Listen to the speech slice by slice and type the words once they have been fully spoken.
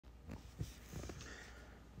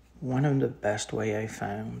One of the best way I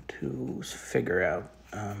found to figure out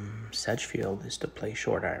Sedgefield is to play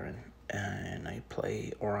short iron, and I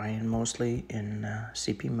play Orion mostly in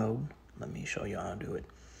CP mode. Let me show you how to do it.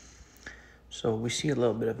 So we see a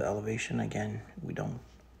little bit of elevation. Again, we don't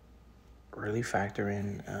really factor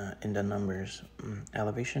in the numbers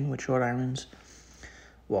elevation with short irons.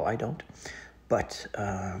 Well, I don't, but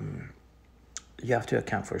you have to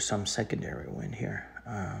account for some secondary wind here,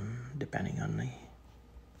 depending on the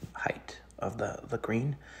height of the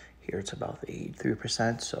green. Here it's about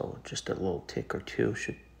 83%, so just a little tick or two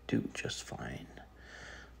should do just fine.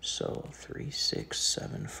 So 3, 6,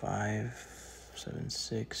 7, 5, 7,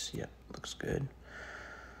 6, yep, looks good.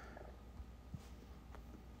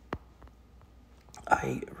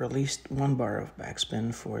 I released 1 bar of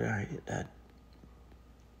backspin for that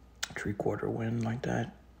 3/4 wind like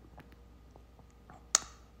that.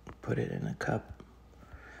 Put it in a cup,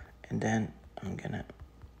 and then I'm gonna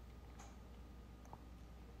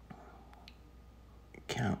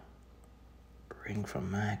count ring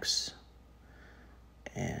from max,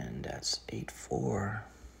 and that's 8/4.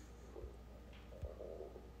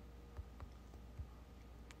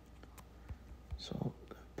 So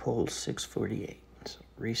pull 648. So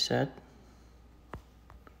reset.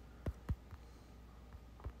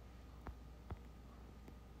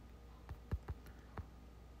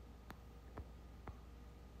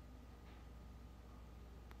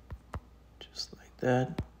 Just like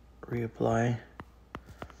that. Reapply.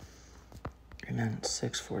 And then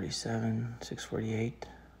 647, 648.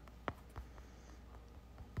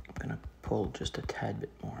 I'm gonna pull just a tad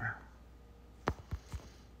bit more.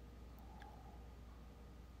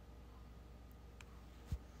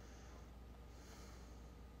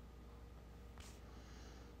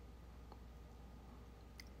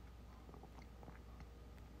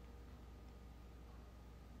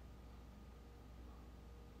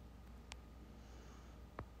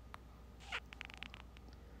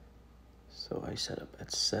 So I set up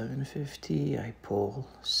at 750, I pull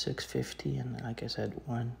 650, and like I said,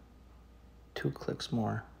 2 clicks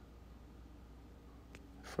more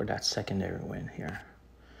for that secondary win here.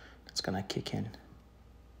 That's gonna kick in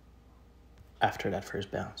after that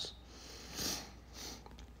first bounce.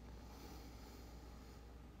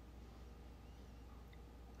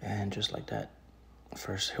 And just like that,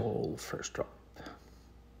 first drop.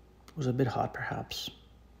 It was a bit hot perhaps,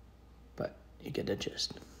 but you get the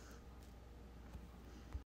gist.